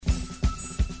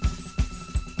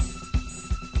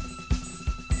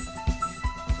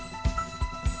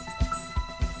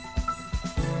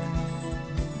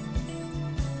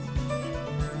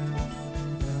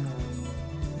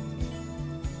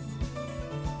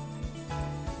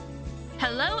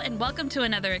Hello and welcome to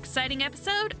another exciting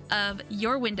episode of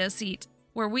Your Window Seat,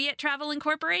 where we at Travel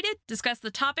Incorporated discuss the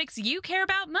topics you care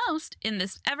about most in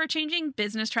this ever-changing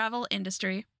business travel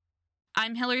industry.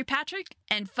 I'm Hillary Patrick,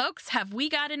 and folks, have we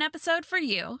got an episode for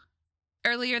you.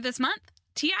 Earlier this month,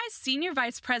 TI's Senior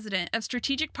Vice President of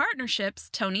Strategic Partnerships,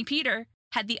 Tony Peter,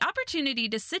 had the opportunity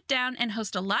to sit down and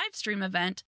host a live stream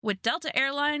event with Delta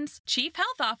Airlines Chief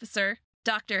Health Officer,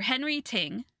 Dr. Henry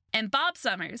Ting, and Bob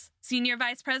Summers, Senior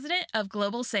Vice President of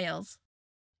Global Sales.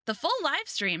 The full live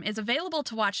stream is available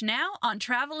to watch now on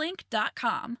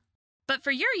travelinc.com. But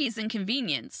for your ease and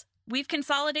convenience, we've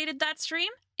consolidated that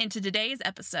stream into today's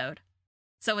episode.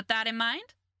 So with that in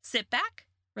mind, sit back,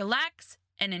 relax,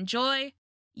 and enjoy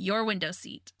your window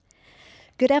seat.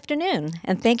 Good afternoon,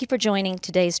 and thank you for joining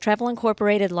today's Travel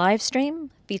Incorporated live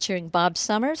stream featuring Bob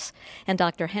Summers and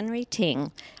Dr. Henry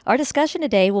Ting. Our discussion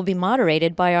today will be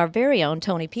moderated by our very own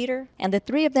Tony Peter, and the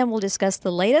three of them will discuss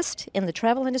the latest in the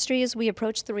travel industry as we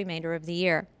approach the remainder of the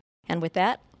year. And with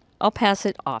that, I'll pass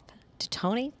it off to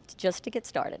Tony just to get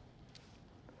started.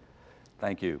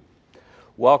 Thank you.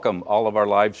 Welcome all of our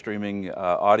live streaming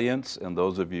audience and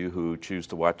those of you who choose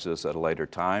to watch this at a later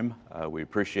time. We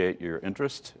appreciate your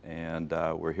interest, and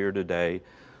we're here today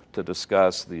to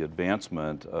discuss the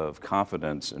advancement of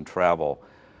confidence in travel.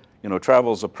 You know,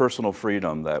 travel is a personal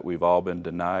freedom that we've all been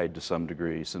denied to some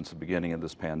degree since the beginning of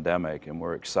this pandemic, and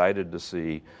we're excited to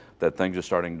see that things are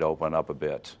starting to open up a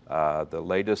bit. The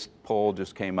latest poll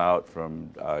just came out from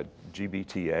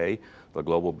GBTA, the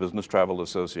Global Business Travel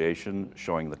Association,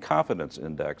 showing the confidence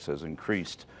index has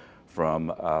increased from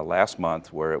last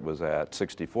month, where it was at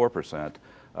 64%,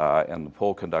 and the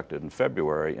poll conducted in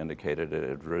February indicated it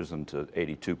had risen to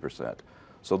 82%.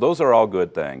 So those are all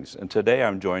good things. And today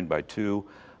I'm joined by two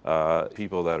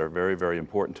people that are very, very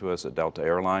important to us at Delta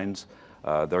Airlines.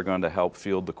 They're going to help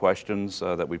field the questions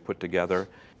that we put together.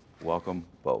 Welcome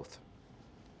both.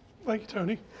 Thank you,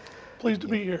 Tony. Pleased to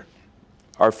be here.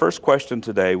 Our first question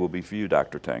today will be for you,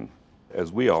 Dr. Ting.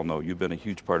 As we all know, you've been a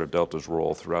huge part of Delta's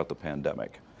role throughout the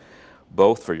pandemic,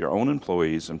 both for your own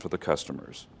employees and for the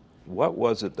customers. What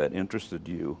was it that interested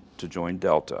you to join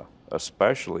Delta,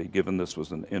 especially given this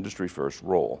was an industry-first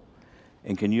role?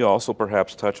 And can you also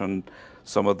perhaps touch on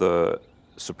some of the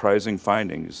surprising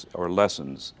findings or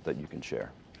lessons that you can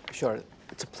share? Sure.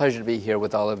 It's a pleasure to be here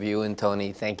with all of you, and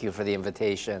Tony, thank you for the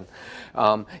invitation.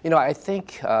 I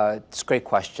think it's a great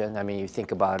question. I mean, you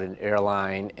think about an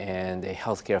airline and a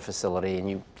healthcare facility, and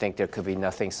you think there could be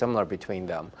nothing similar between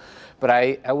them. But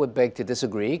I would beg to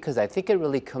disagree, because I think it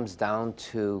really comes down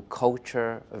to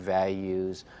culture,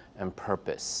 values, and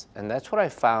purpose. And that's what I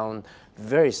found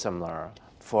very similar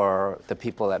for the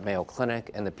people at Mayo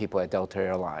Clinic and the people at Delta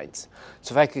Airlines.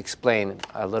 So if I could explain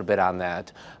a little bit on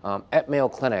that. At Mayo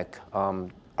Clinic,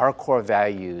 our core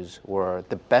values were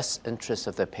the best interests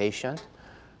of the patient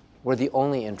were the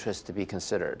only interest to be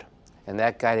considered. And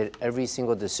that guided every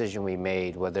single decision we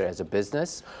made, whether as a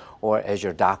business or as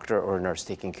your doctor or nurse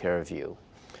taking care of you.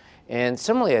 And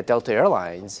similarly at Delta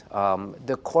Airlines,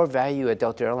 the core value at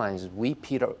Delta Airlines is we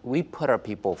put our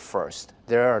people first.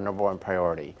 They're our number one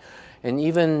priority. And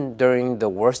even during the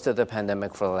worst of the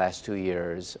pandemic for the last 2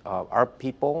 years, our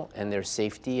people and their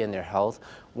safety and their health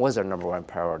was our number one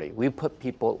priority. We put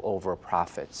people over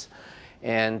profits.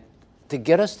 And to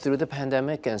get us through the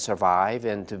pandemic and survive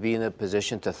and to be in a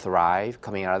position to thrive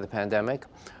coming out of the pandemic,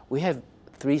 we have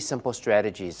three simple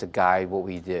strategies to guide what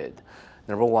we did.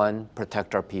 Number one,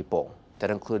 protect our people.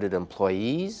 That included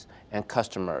employees and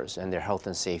customers and their health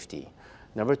and safety.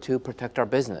 Number two, protect our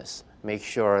business. Make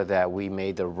sure that we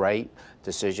made the right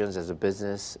decisions as a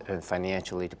business and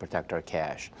financially to protect our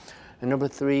cash. And number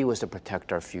three was to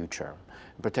protect our future.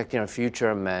 Protecting our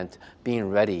future meant being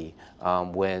ready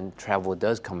when travel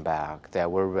does come back, that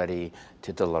we're ready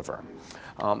to deliver.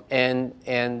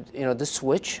 The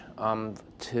switch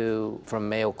from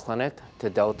Mayo Clinic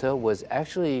to Delta was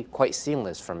actually quite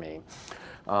seamless for me.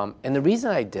 And the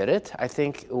reason I did it, I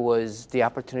think, was the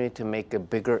opportunity to make a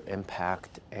bigger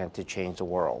impact and to change the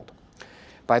world.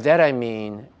 By that I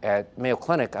mean, at Mayo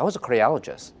Clinic, I was a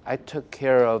cardiologist. I took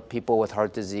care of people with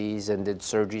heart disease and did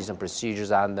surgeries and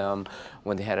procedures on them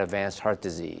when they had advanced heart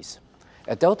disease.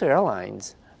 At Delta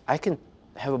Airlines, I can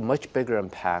have a much bigger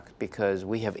impact because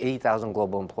we have 80,000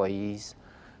 global employees,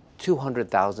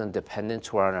 200,000 dependents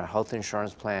who are on our health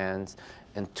insurance plans,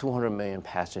 and 200 million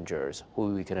passengers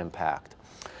who we can impact.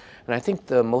 And I think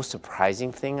the most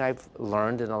surprising thing I've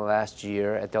learned in the last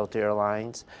year at Delta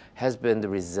Airlines has been the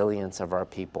resilience of our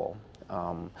people.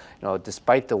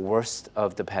 Despite the worst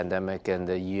of the pandemic and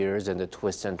the years and the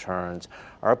twists and turns,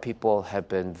 our people have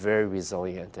been very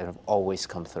resilient and have always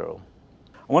come through.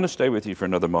 I want to stay with you for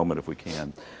another moment if we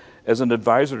can. As an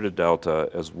advisor to Delta,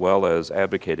 as well as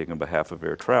advocating on behalf of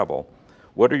air travel,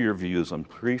 what are your views on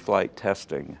pre-flight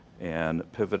testing and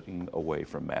pivoting away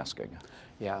from masking?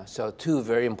 Yeah, so two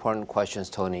very important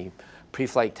questions, Tony.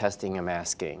 Pre-flight testing and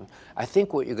masking. I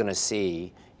think what you're going to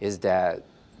see is that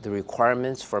the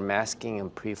requirements for masking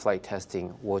and pre-flight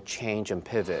testing will change and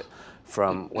pivot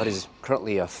from what is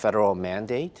currently a federal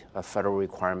mandate, a federal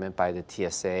requirement by the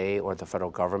TSA or the federal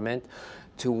government,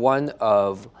 to one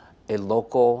of a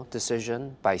local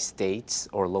decision by states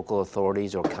or local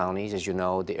authorities or counties. As you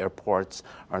know, the airports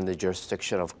are in the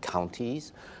jurisdiction of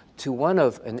counties, to one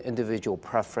of an individual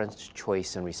preference,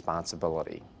 choice, and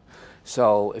responsibility.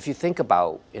 So if you think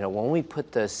about, when we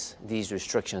put these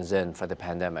restrictions in for the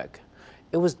pandemic,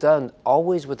 it was done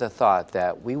always with the thought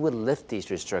that we would lift these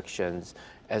restrictions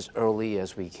as early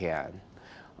as we can.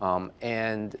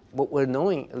 And what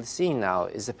we're seeing now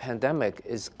is the pandemic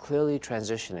is clearly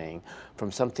transitioning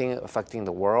from something affecting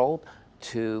the world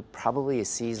to probably a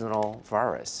seasonal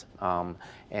virus.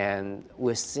 And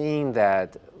we're seeing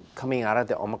that coming out of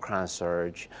the Omicron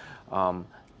surge,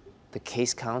 the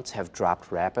case counts have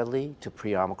dropped rapidly to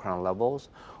pre-Omicron levels.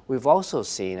 We've also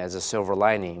seen, as a silver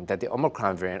lining, that the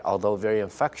Omicron variant, although very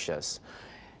infectious,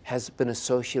 has been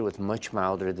associated with much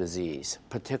milder disease,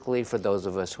 particularly for those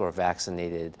of us who are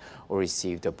vaccinated or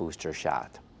received a booster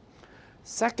shot.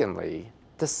 Secondly,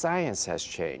 the science has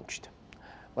changed.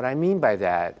 What I mean by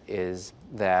that is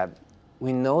that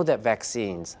we know that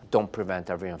vaccines don't prevent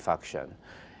every infection.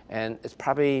 And it's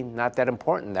probably not that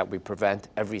important that we prevent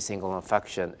every single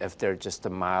infection if they're just a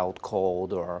mild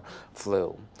cold or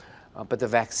flu. But the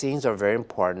vaccines are very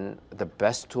important, the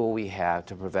best tool we have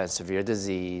to prevent severe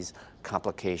disease,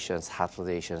 complications,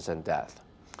 hospitalizations, and death.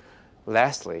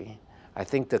 Lastly, I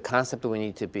think the concept that we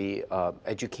need to be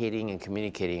educating and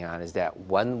communicating on is that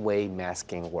one-way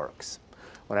masking works.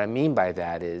 What I mean by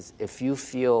that is if you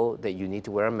feel that you need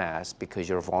to wear a mask because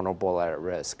you're vulnerable or at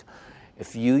risk,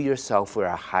 if you yourself wear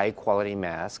a high-quality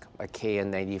mask, a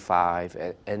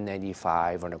KN95,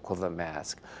 N95, or an equivalent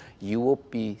mask, you will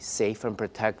be safe and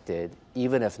protected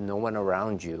even if no one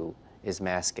around you is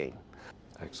masking.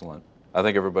 Excellent. I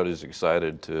think everybody's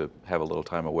excited to have a little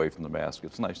time away from the mask.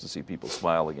 It's nice to see people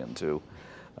smile again, too.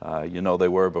 They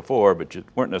were before, but you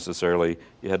weren't necessarily,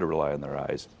 you had to rely on their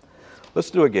eyes.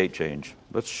 Let's do a gate change.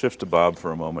 Let's shift to Bob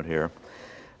for a moment here.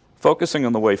 Focusing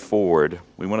on the way forward,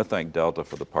 we want to thank Delta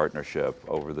for the partnership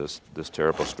over this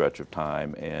terrible stretch of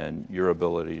time and your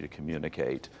ability to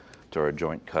communicate to our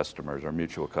joint customers, our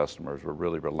mutual customers. We're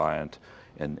really reliant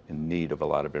and in need of a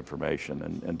lot of information,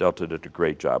 and Delta did a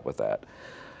great job with that.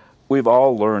 We've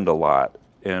all learned a lot,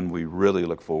 and we really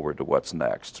look forward to what's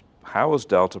next. How is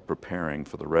Delta preparing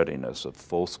for the readiness of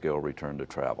full-scale return to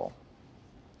travel?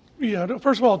 Yeah,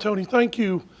 first of all, Tony, thank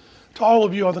you to all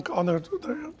of you on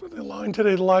the line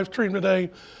today, the live stream today.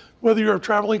 Whether you're a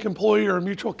Travelink employee or a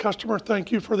mutual customer,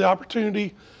 thank you for the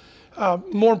opportunity.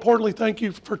 More importantly, thank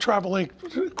you for Travelink,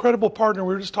 incredible partner.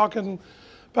 We were just talking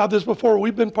about this before.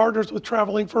 We've been partners with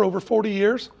Travelink for over 40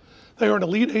 years. They are an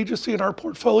elite agency in our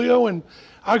portfolio, and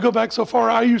I go back so far,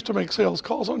 I used to make sales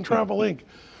calls on Travelink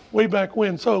way back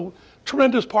when. So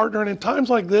tremendous partner, and in times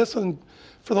like this, and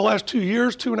for the last 2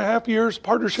 years, 2.5 years,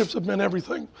 partnerships have been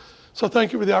everything. So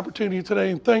thank you for the opportunity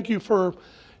today, and thank you for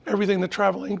everything that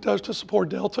Travelink does to support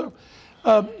Delta.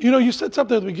 You said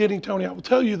something at the beginning, Tony. I will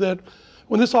tell you that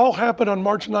when this all happened on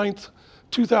March 9th,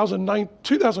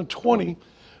 2020,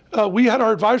 we had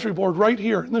our advisory board right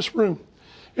here in this room.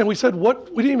 And we said, we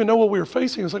didn't even know what we were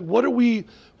facing. It's like, what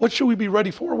should we be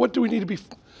ready for? What do we need to be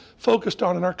focused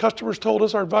on? And our customers told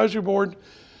us, our advisory board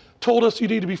told us, you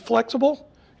need to be flexible,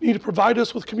 you need to provide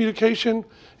us with communication,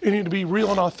 you need to be real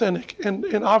and authentic.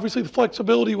 And obviously the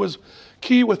flexibility was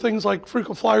key with things like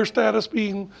frequent flyer status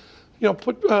being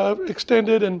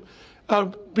extended, and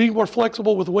being more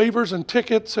flexible with waivers and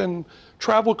tickets and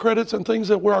travel credits and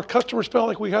things where our customers felt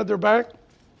like we had their back.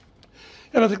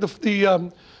 And I think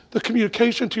the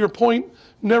communication, to your point,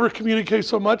 never communicate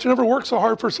so much, never worked so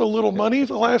hard for so little money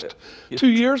the last 2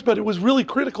 years, but it was really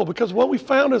critical because what we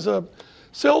found as a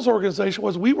sales organization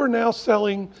was we were now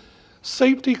selling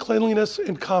safety, cleanliness,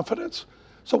 and confidence.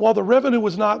 So while the revenue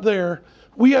was not there,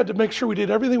 we had to make sure we did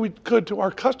everything we could to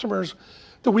our customers,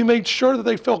 that we made sure that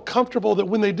they felt comfortable that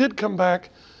when they did come back,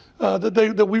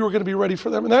 that we were going to be ready for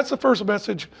them. And that's the first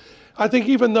message. I think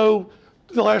even though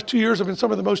the last 2 years have been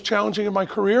some of the most challenging in my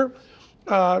career,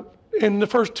 in the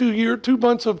first 2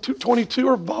 months of 22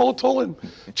 are volatile and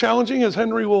challenging, as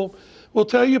Henry will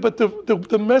tell you, but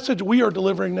the message we are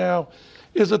delivering now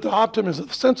is that the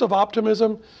sense of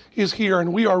optimism is here,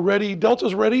 and we are ready.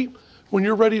 Delta's ready when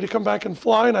you're ready to come back and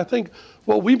fly, and I think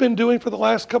what we've been doing for the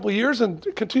last couple of years and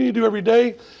continue to do every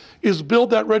day is build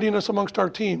that readiness amongst our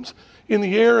teams in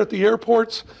the air, at the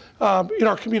airports, in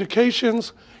our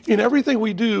communications, in everything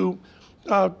we do,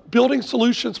 building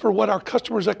solutions for what our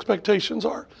customers' expectations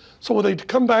are. So when they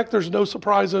come back, there's no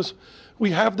surprises.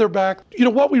 We have their back. You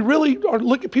know, what we really are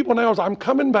looking at people now is, I'm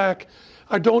coming back.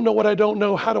 I don't know what I don't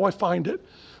know. How do I find it?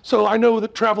 So I know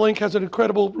that Travel Inc. has an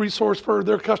incredible resource for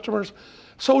their customers.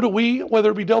 So do we,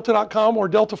 whether it be Delta.com or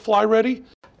Delta Fly Ready.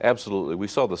 Absolutely. We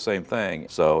saw the same thing.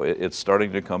 So it's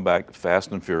starting to come back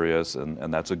fast and furious,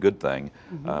 and that's a good thing.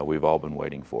 We've all been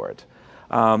waiting for it.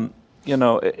 You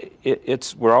know,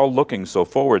 we're all looking so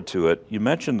forward to it. You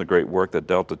mentioned the great work that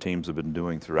Delta teams have been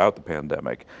doing throughout the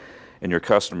pandemic, and your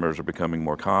customers are becoming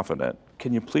more confident.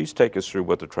 Can you please take us through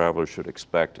what the traveler should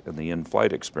expect in the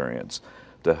in-flight experience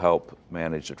to help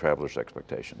manage the traveler's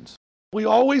expectations? We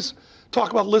always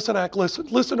talk about listen, act, listen.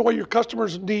 Listen to what your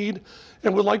customers need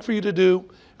and would like for you to do.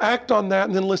 Act on that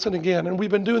and then listen again. And we've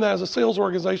been doing that as a sales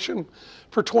organization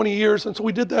for 20 years. And so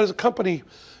we did that as a company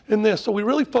in this. So we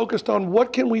really focused on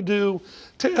what can we do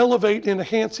to elevate and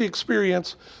enhance the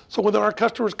experience. So when our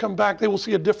customers come back, they will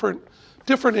see a different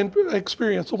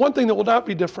experience. The one thing that will not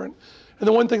be different, and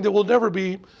the one thing that will never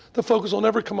be, the focus will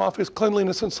never come off, is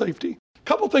cleanliness and safety. A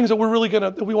couple things that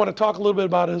we want to talk a little bit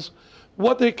about is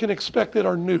what they can expect that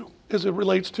are new as it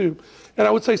relates to. And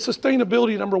I would say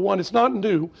sustainability, number one, it's not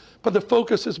new, but the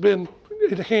focus has been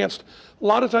enhanced. A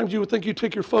lot of times you would think you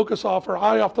take your focus off or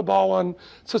eye off the ball on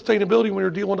sustainability when you're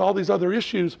dealing with all these other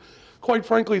issues. Quite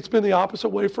frankly, it's been the opposite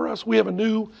way for us. We have a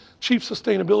new Chief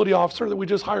Sustainability Officer that we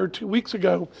just hired 2 weeks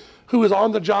ago who is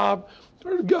on the job.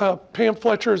 Pam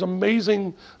Fletcher is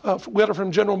amazing. We had her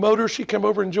from General Motors. She came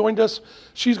over and joined us.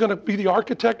 She's going to be the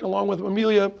architect along with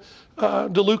Amelia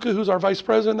DeLuca, who's our vice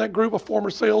president in that group, a former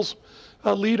sales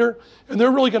leader. And they're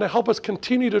really going to help us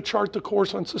continue to chart the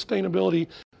course on sustainability.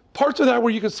 Parts of that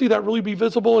where you can see that really be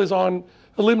visible is on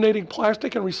eliminating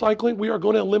plastic and recycling. We are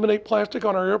going to eliminate plastic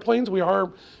on our airplanes. We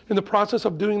are in the process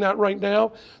of doing that right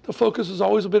now. The focus has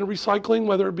always been recycling,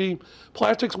 whether it be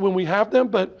plastics when we have them,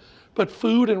 but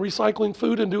food and recycling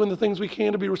food and doing the things we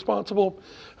can to be responsible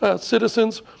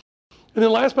citizens. And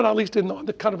then last but not least, in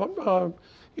the kind of,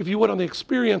 if you would, on the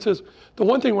experiences, the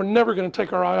one thing we're never going to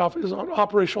take our eye off is on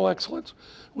operational excellence.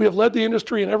 We have led the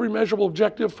industry in every measurable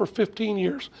objective for 15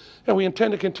 years, and we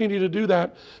intend to continue to do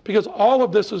that, because all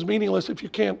of this is meaningless if you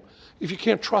can't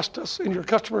trust us and your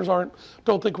customers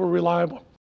don't think we're reliable.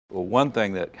 Well, one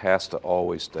thing that has to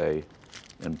always stay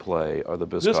in play are the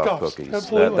Biscoff cookies.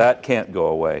 Absolutely. That can't go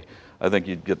away. I think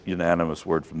you'd get unanimous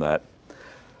word from that.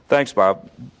 Thanks, Bob.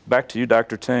 Back to you,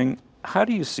 Dr. Ting. How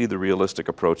do you see the realistic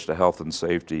approach to health and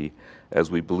safety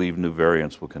as we believe new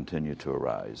variants will continue to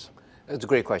arise? It's a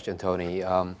great question, Tony.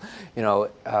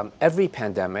 Every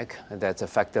pandemic that's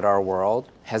affected our world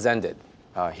has ended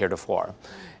heretofore.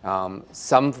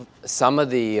 Some of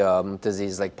the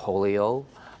diseases like polio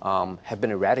have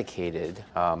been eradicated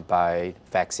by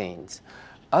vaccines.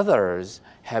 Others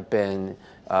have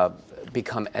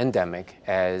become endemic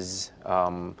as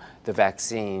the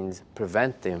vaccines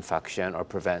prevent the infection or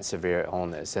prevent severe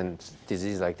illness, and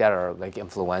diseases like that are like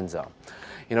influenza.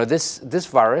 You know, this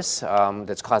virus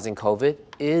that's causing COVID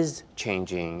is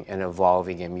changing and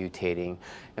evolving and mutating,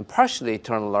 and partially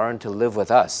to learn to live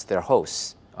with us, their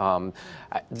hosts.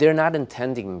 They're not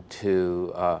intending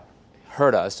to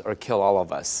hurt us or kill all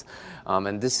of us.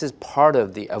 And this is part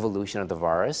of the evolution of the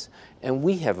virus, and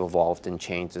we have evolved and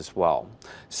changed as well.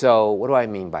 So what do I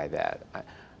mean by that?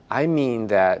 I mean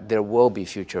that there will be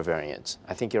future variants.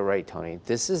 I think you're right, Tony.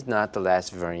 This is not the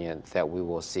last variant that we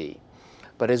will see.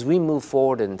 But as we move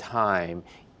forward in time,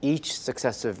 each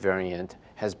successive variant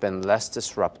has been less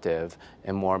disruptive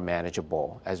and more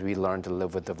manageable as we learn to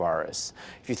live with the virus.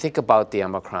 If you think about the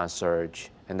Omicron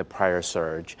surge and the prior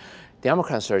surge, the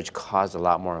Omicron surge caused a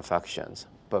lot more infections,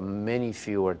 but many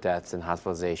fewer deaths and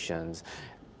hospitalizations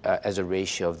as a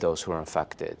ratio of those who were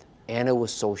infected. And it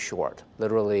was so short.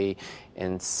 Literally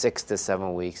in 6 to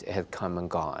 7 weeks, it had come and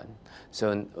gone.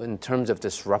 So in terms of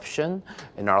disruption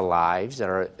in our lives,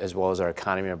 as well as our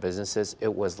economy and our businesses,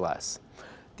 it was less.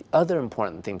 The other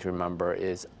important thing to remember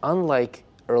is, unlike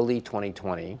early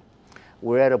 2020,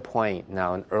 we're at a point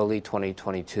now in early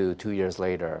 2022, 2 years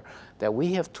later, that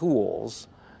we have tools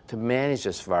to manage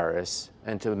this virus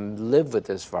and to live with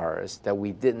this virus that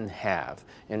we didn't have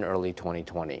in early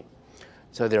 2020.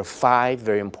 So there are 5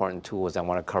 very important tools. I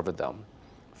want to cover them.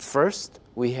 First,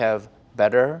 we have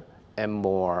better and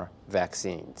more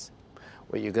vaccines.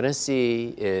 What you're going to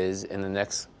see is, in the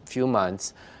next few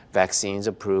months, vaccines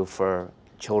approved for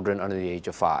children under the age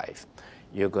of 5.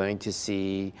 You're going to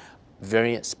see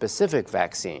variant-specific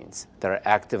vaccines that are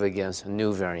active against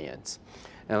new variants.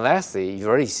 And lastly, you've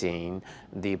already seen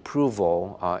the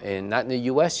approval not in the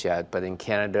US yet, but in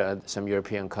Canada, some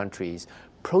European countries,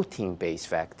 protein-based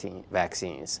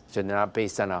vaccines. So they're not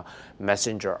based on a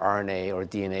messenger RNA or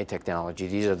DNA technology.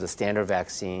 These are the standard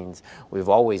vaccines we've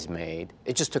always made.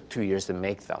 It just took 2 years to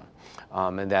make them.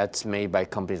 And that's made by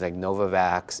companies like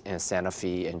Novavax and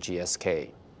Sanofi and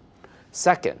GSK.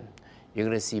 Second, you're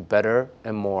going to see better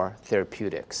and more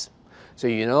therapeutics. So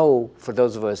you know, for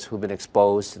those of us who've been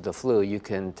exposed to the flu, you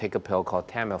can take a pill called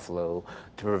Tamiflu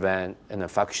to prevent an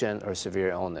infection or severe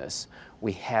illness.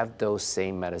 We have those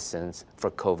same medicines for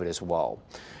COVID as well.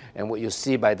 And what you'll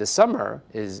see by the summer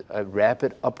is a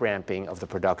rapid up-ramping of the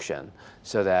production,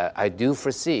 so that I do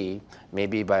foresee,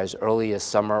 maybe by as early as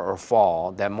summer or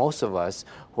fall, that most of us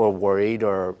who are worried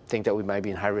or think that we might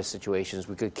be in high-risk situations,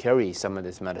 we could carry some of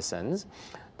these medicines,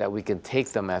 that we can take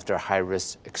them after a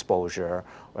high-risk exposure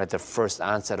or at the first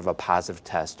onset of a positive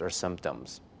test or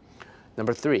symptoms.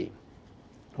 Number three,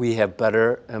 we have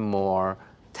better and more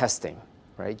testing,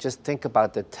 right? Just think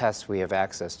about the tests we have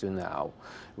access to now.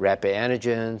 Rapid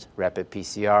antigens, rapid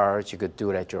PCRs, you could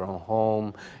do it at your own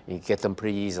home. You get them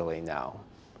pretty easily now.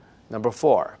 Number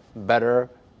four, better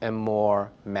and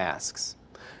more masks.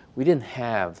 We didn't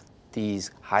have these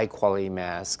high-quality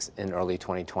masks in early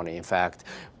 2020. In fact,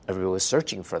 everyone was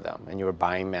searching for them, and you were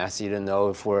buying masks you didn't know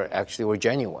if were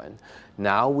genuine.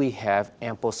 Now we have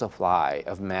ample supply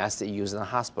of masks that you use in the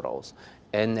hospitals,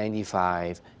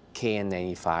 N95,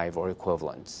 KN95 or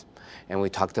equivalents. And we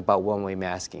talked about one-way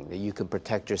masking, that you can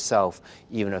protect yourself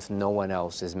even if no one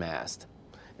else is masked.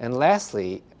 And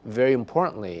lastly, very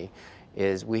importantly,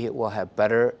 is we will have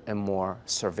better and more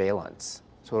surveillance.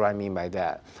 So what do I mean by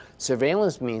that?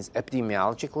 Surveillance means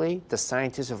epidemiologically, the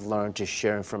scientists have learned to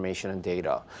share information and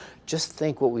data. Just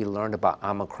think what we learned about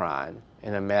Omicron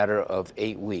in a matter of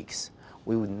 8 weeks.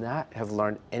 We would not have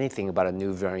learned anything about a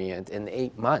new variant in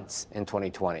 8 months in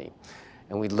 2020.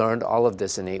 And we learned all of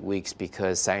this in 8 weeks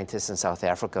because scientists in South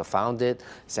Africa found it,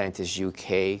 scientists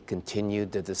UK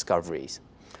continued the discoveries.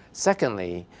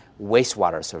 Secondly,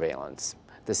 wastewater surveillance.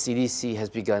 The CDC has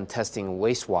begun testing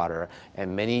wastewater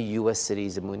in many US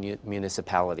cities and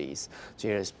municipalities. So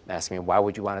you're just asking me, why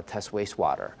would you want to test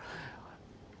wastewater?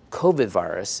 COVID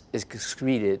virus is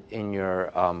excreted in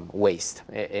your waste,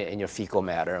 in your fecal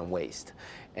matter and waste.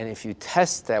 And if you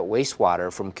test that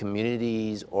wastewater from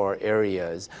communities or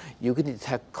areas, you can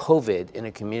detect COVID in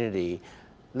a community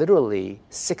literally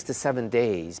 6 to 7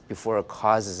 days before it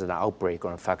causes an outbreak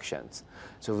or infections.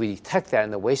 So if we detect that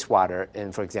in the wastewater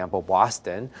in, for example,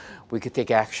 Boston, we could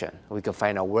take action. We can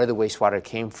find out where the wastewater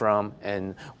came from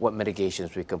and what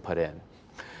mitigations we can put in.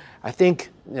 I think,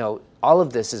 all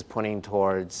of this is pointing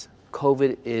towards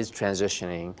COVID is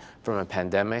transitioning from a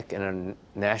pandemic and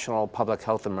a national public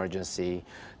health emergency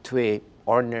to a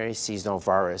ordinary seasonal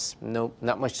virus,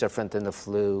 not much different than the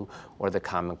flu or the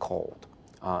common cold.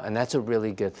 And that's a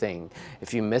really good thing.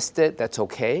 If you missed it, that's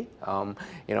okay,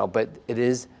 but it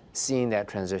is seeing that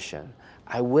transition.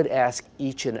 I would ask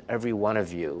each and every one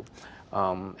of you,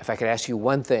 if I could ask you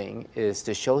one thing, is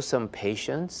to show some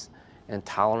patience and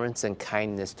tolerance and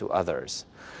kindness to others.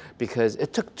 Because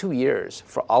it took 2 years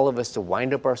for all of us to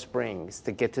wind up our springs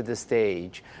to get to the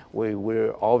stage where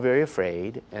we're all very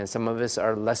afraid, and some of us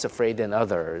are less afraid than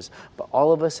others, but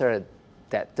all of us are at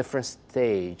that different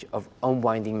stage of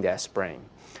unwinding that spring.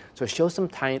 So show some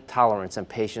tolerance and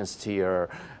patience to your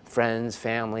friends,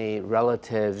 family,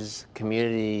 relatives,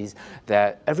 communities,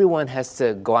 that everyone has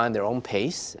to go on their own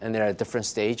pace and they're at a different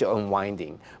stage of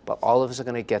unwinding, but all of us are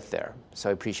going to get there. So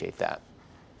I appreciate that.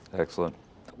 Excellent.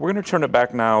 We're going to turn it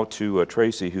back now to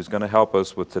Tracy, who's going to help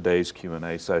us with today's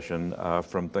Q&A session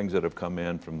from things that have come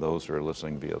in from those who are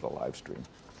listening via the live stream.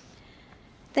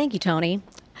 Thank you, Tony.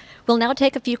 We'll now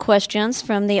take a few questions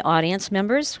from the audience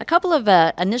members. A couple of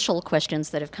initial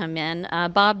questions that have come in.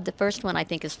 Bob, the first one I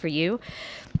think is for you.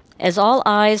 As all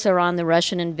eyes are on the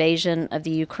Russian invasion of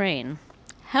the Ukraine,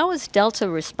 how is Delta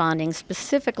responding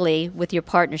specifically with your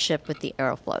partnership with the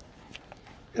Aeroflot?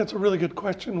 That's a really good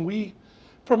question.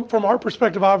 From our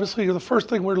perspective, obviously, the first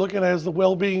thing we're looking at is the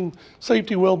well-being,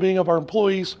 safety, well-being of our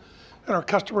employees and our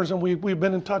customers, and we've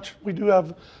been in touch. We do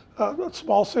have a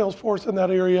small sales force in that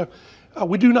area.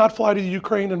 We do not fly to the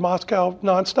Ukraine and Moscow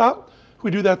nonstop. We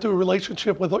do that through a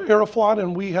relationship with Aeroflot,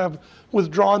 and we have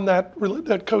withdrawn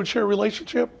that code share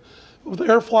relationship with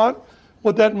Aeroflot.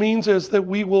 What that means is that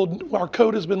our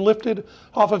code has been lifted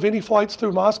off of any flights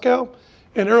through Moscow,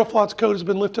 and Aeroflot's code has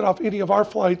been lifted off any of our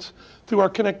flights through our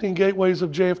connecting gateways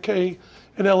of JFK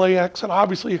and LAX, and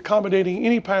obviously accommodating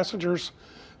any passengers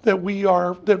that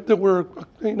were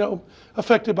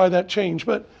affected by that change.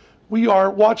 But We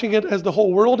are watching it as the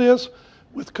whole world is,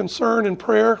 with concern and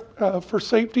prayer for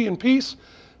safety and peace.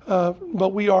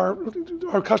 But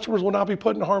our customers will not be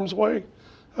put in harm's way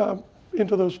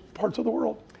into those parts of the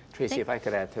world. Tracy, if I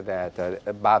could add to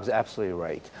that, Bob's absolutely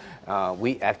right.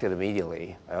 We acted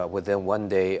immediately within 1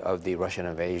 day of the Russian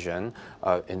invasion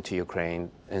into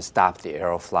Ukraine and stopped the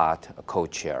Aeroflot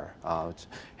code-share,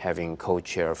 having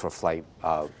code-share for flight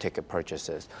ticket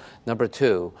purchases. Number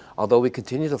two, although we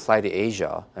continue to fly to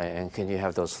Asia and continue to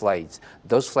have those flights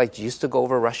used to go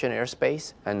over Russian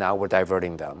airspace, and now we're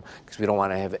diverting them because we don't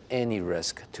want to have any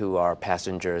risk to our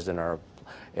passengers and our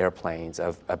airplanes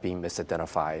of being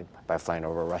misidentified by flying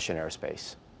over Russian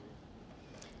airspace.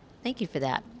 Thank you for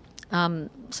that.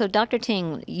 So Dr.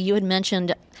 Ting, you had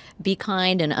mentioned be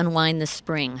kind and unwind the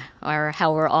spring, or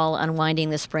how we're all unwinding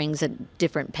the springs at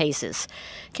different paces.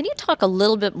 Can you talk a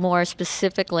little bit more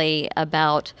specifically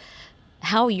about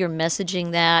how you're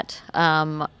messaging that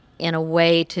in a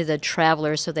way to the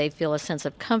travelers so they feel a sense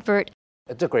of comfort?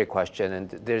 It's a great question, and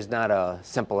there's not a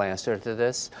simple answer to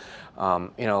this.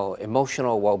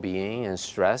 Emotional well-being and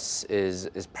stress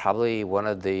is probably one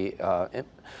of the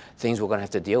things we're going to have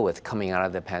to deal with coming out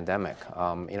of the pandemic.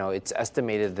 It's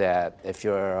estimated that if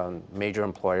you're a major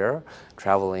employer,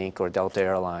 Travel Inc. or Delta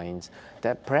Airlines,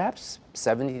 that perhaps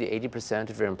 70 to 80%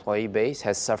 of your employee base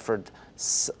has suffered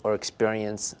or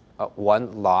experienced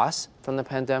one, loss from the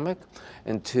pandemic,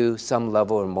 and two, some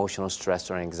level of emotional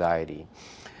stress or anxiety.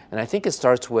 And I think it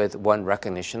starts with one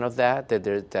recognition of that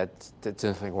there's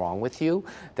nothing wrong with you,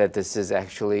 that this is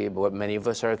actually what many of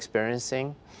us are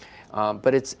experiencing.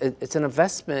 But it's an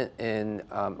investment in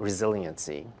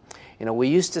resiliency. We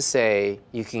used to say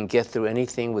you can get through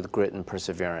anything with grit and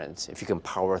perseverance if you can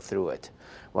power through it.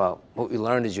 Well, what we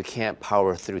learned is you can't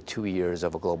power through 2 years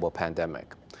of a global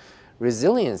pandemic.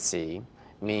 Resiliency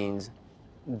means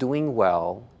doing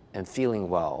well and feeling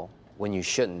well when you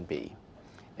shouldn't be,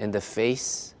 in the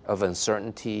face of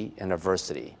uncertainty and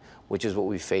adversity, which is what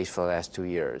we faced for the last 2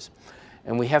 years.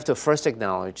 And we have to first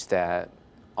acknowledge that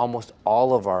almost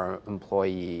all of our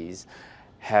employees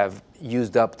have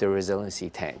used up their resiliency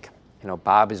tank.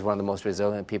 Bob is one of the most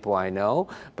resilient people I know,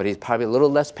 but he's probably a little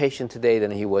less patient today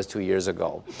than he was 2 years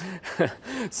ago.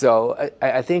 So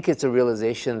I think it's a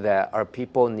realization that our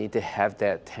people need to have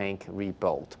that tank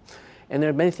rebuilt. And there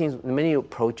are many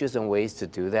approaches and ways to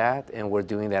do that, and we're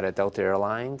doing that at Delta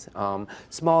Airlines.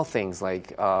 Small things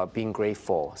like being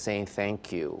grateful, saying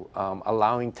thank you,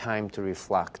 allowing time to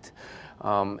reflect,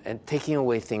 and taking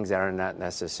away things that are not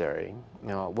necessary.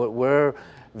 We're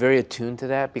very attuned to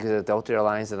that because at Delta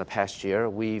Airlines in the past year,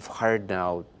 we've hired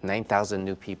now 9,000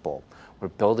 new people. We're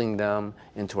building them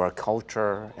into our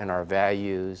culture and our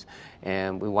values,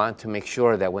 and we want to make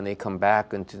sure that when they come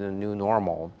back into the new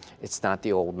normal, it's not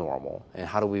the old normal. And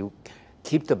how do we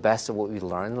keep the best of what we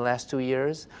learned in the last 2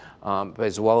 years, but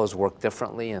as well as work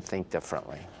differently and think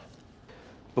differently.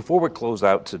 Before we close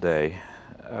out today,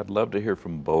 I'd love to hear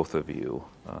from both of you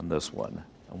on this one.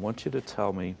 I want you to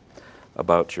tell me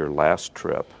about your last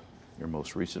trip, your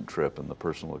most recent trip, and the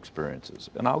personal experiences.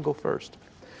 And I'll go first.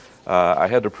 I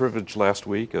had the privilege last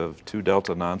week of 2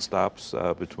 Delta nonstops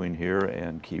between here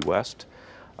and Key West,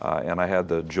 and I had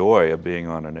the joy of being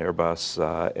on an Airbus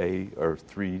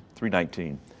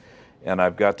 319. And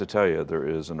I've got to tell you, there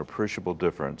is an appreciable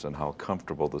difference in how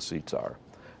comfortable the seats are,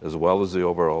 as well as the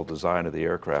overall design of the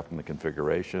aircraft and the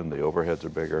configuration. The overheads are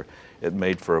bigger. It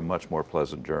made for a much more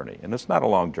pleasant journey. And it's not a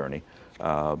long journey,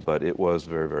 but it was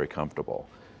very, very comfortable.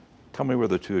 Tell me where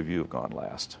the two of you have gone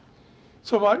last.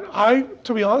 So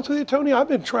to be honest with you, Tony, I've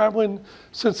been traveling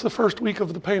since the first week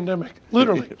of the pandemic,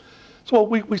 literally. So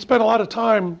we spent a lot of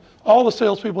time, all the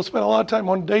salespeople spent a lot of time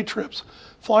on day trips,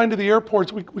 flying to the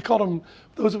airports. We called them,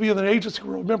 those of you in the agency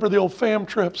world, remember the old FAM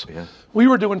trips? Yeah. We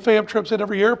were doing FAM trips at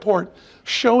every airport,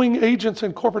 showing agents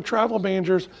and corporate travel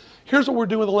managers, here's what we're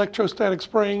doing with electrostatic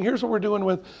spraying, here's what we're doing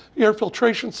with air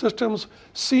filtration systems,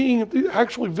 seeing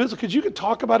actually visit, because you could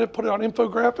talk about it, put it on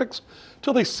infographics,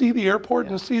 till they see the airport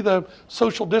and see the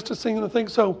social distancing and the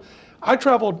things. So I've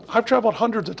traveled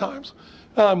hundreds of times.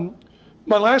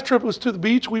 My last trip was to the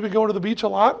beach. We've been going to the beach a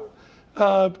lot,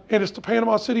 and it's to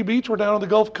Panama City Beach. We're down on the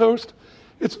Gulf Coast.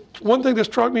 It's one thing that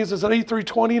struck me is it's an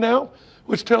A320 now,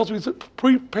 which tells me that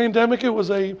pre-pandemic it was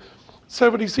a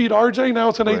 70-seat RJ. Now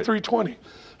it's an A320.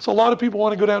 So a lot of people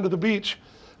want to go down to the beach,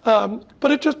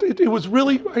 but it was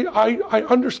really I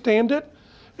understand it,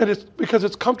 and it's because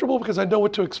it's comfortable because I know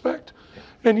what to expect.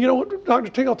 And you know what, Dr.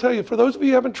 Ting, I'll tell you, for those of you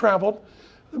who haven't traveled,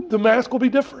 the mask will be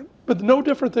different, but no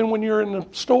different than when you're in a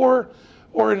store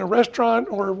or in a restaurant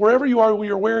or wherever you are where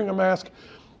you're wearing a mask.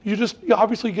 You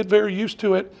obviously get very used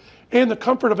to it, and the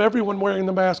comfort of everyone wearing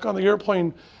the mask on the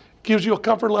airplane gives you a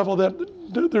comfort level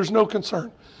that there's no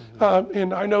concern.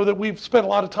 And I know that we've spent a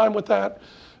lot of time with that,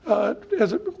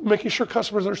 making sure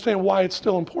customers understand why it's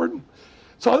still important.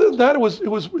 So other than that, it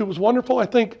was wonderful. I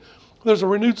think there's a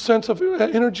renewed sense of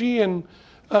energy and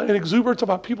exuberance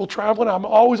about people traveling. I'm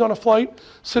always on a flight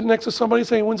sitting next to somebody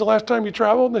saying, "When's the last time you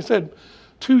traveled?" And they said,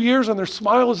 2 years, and their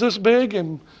smile is this big,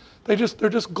 and they're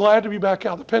just glad to be back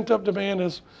out. The pent-up demand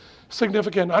is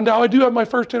significant. Now I do have my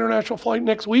first international flight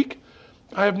next week.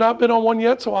 I have not been on one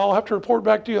yet, so I'll have to report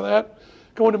back to you that.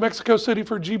 Going to Mexico City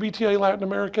for GBTA Latin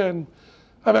America, and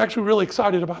I'm actually really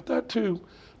excited about that too,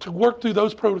 to work through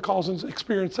those protocols and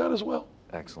experience that as well.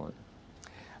 Excellent.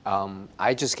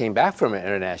 I just came back from an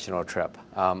international trip.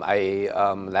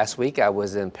 Last week I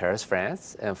was in Paris,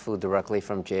 France, and flew directly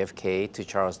from JFK to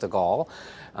Charles de Gaulle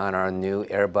on our new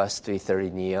Airbus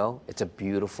 330neo. It's a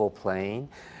beautiful plane.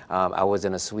 I was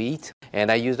in a suite,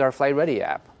 and I used our Flight Ready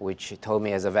app, which told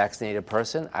me as a vaccinated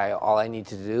person, all I need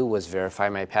to do was verify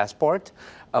my passport,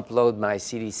 upload my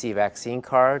CDC vaccine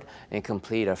card, and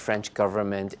complete a French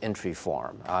government entry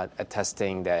form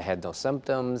attesting that I had no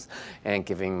symptoms and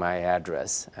giving my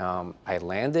address. I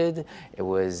landed. It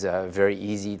was very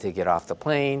easy to get off the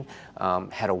plane.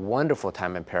 Had a wonderful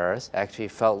time in Paris. Actually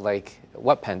felt like,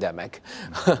 what pandemic?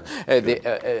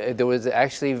 There was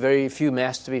actually very few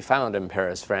masks to be found in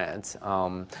Paris, France.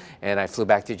 And I flew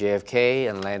back to JFK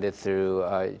and landed through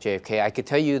JFK. I could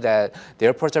tell you that the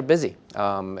airports are busy.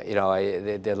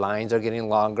 The lines are getting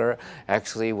longer.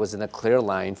 Actually was in a clear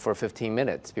line for 15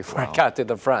 minutes before I got to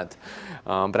the front.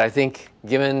 But I think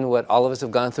given what all of us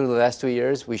have gone through the last 2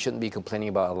 years, we shouldn't be complaining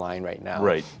about a line right now.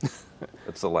 Right.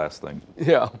 That's the last thing.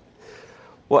 Yeah.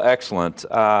 Well, excellent.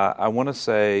 I want to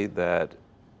say that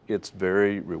it's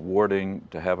very rewarding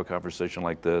to have a conversation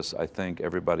like this. I think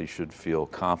everybody should feel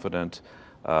confident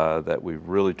that we've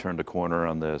really turned a corner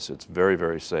on this. It's very,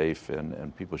 very safe,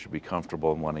 and people should be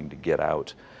comfortable in wanting to get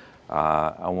out.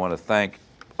 I want to thank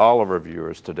all of our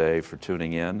viewers today for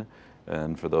tuning in,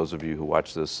 and for those of you who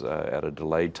watch this at a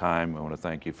delayed time, I want to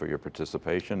thank you for your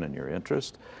participation and your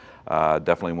interest.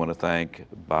 Definitely want to thank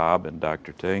Bob and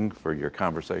Dr. Ting for your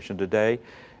conversation today,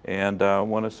 and I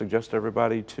want to suggest to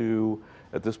everybody to,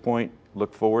 at this point,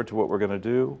 look forward to what we're going to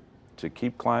do, to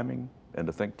keep climbing, and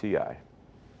to think TI.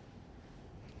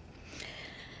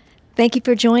 Thank you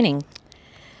for joining.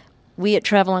 We at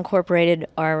Travel Incorporated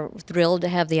are thrilled to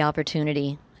have the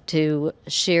opportunity to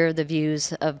share the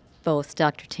views of both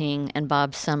Dr. Ting and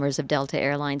Bob Summers of Delta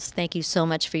Airlines. Thank you so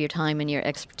much for your time and your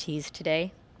expertise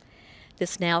today.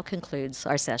 This now concludes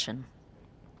our session.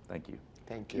 Thank you.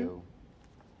 Thank you.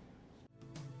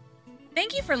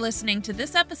 Thank you for listening to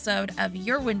this episode of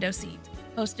Your Window Seat,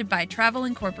 hosted by Travel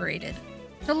Incorporated.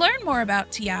 To learn more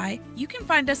about TI, you can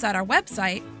find us at our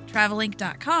website,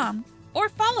 travelinc.com, or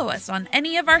follow us on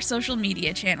any of our social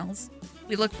media channels.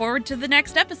 We look forward to the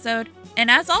next episode,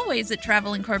 and as always at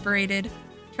Travel Incorporated,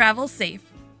 travel safe.